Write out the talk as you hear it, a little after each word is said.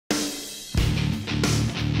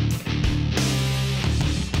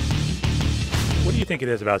think it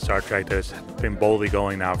is about Star Trek that it's been boldly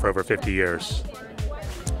going now for over 50 years?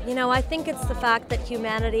 You know, I think it's the fact that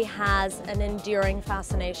humanity has an enduring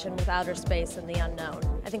fascination with outer space and the unknown.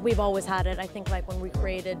 I think we've always had it. I think like when we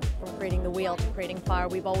created, from creating the wheel to creating fire,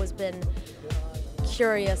 we've always been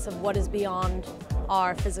curious of what is beyond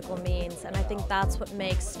our physical means. And I think that's what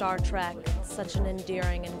makes Star Trek such an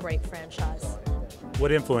endearing and great franchise.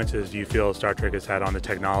 What influences do you feel Star Trek has had on the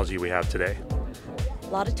technology we have today? A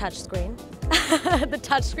lot of touchscreen. The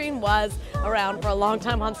touchscreen was around for a long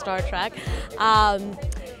time on Star Trek.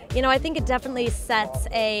 You know, I think it definitely sets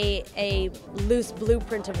a loose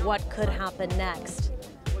blueprint of what could happen next.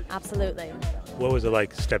 Absolutely. What was it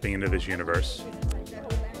like stepping into this universe?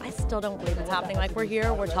 I still don't believe it's happening. Like, we're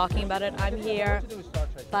here, we're talking about it, I'm here,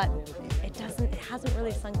 but it hasn't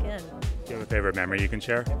really sunk in. Do you have a favorite memory you can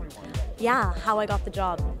share? Yeah, how I got the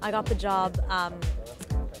job. I got the job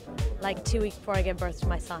like 2 weeks before I gave birth to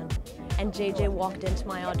my son. And JJ walked into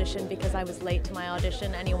my audition because I was late to my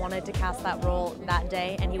audition and he wanted to cast that role that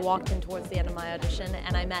day, and he walked in towards the end of my audition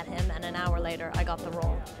and I met him, and an hour later I got the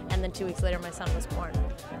role. And then 2 weeks later my son was born. So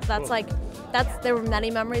that's like, there were many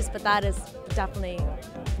memories, but that is definitely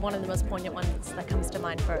one of the most poignant ones that comes to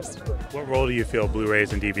mind first. What role do you feel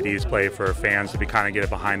Blu-rays and DVDs play for fans to kind of get a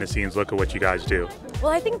behind the scenes look at what you guys do?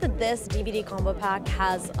 Well, I think that this DVD combo pack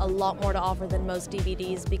has a lot more to offer than most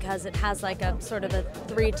DVDs because it has like a sort of a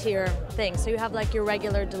three-tier thing. So you have like your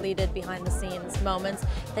regular deleted behind the scenes moments,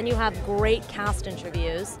 then you have great cast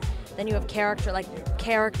interviews, then you have in-character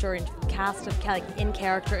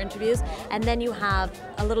interviews, and then you have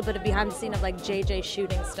a little bit of behind the scene of like JJ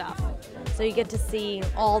shooting stuff. So you get to see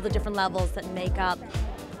all the different levels that make up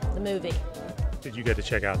the movie. Did you get to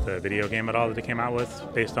check out the video game at all that they came out with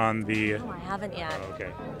based on the... No, I haven't yet. Oh, okay.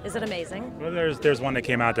 Is it amazing? Well, there's one that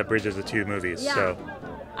came out that bridges the two movies. Yeah. So.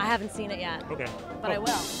 I haven't seen it yet. Okay. But I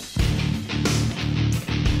will.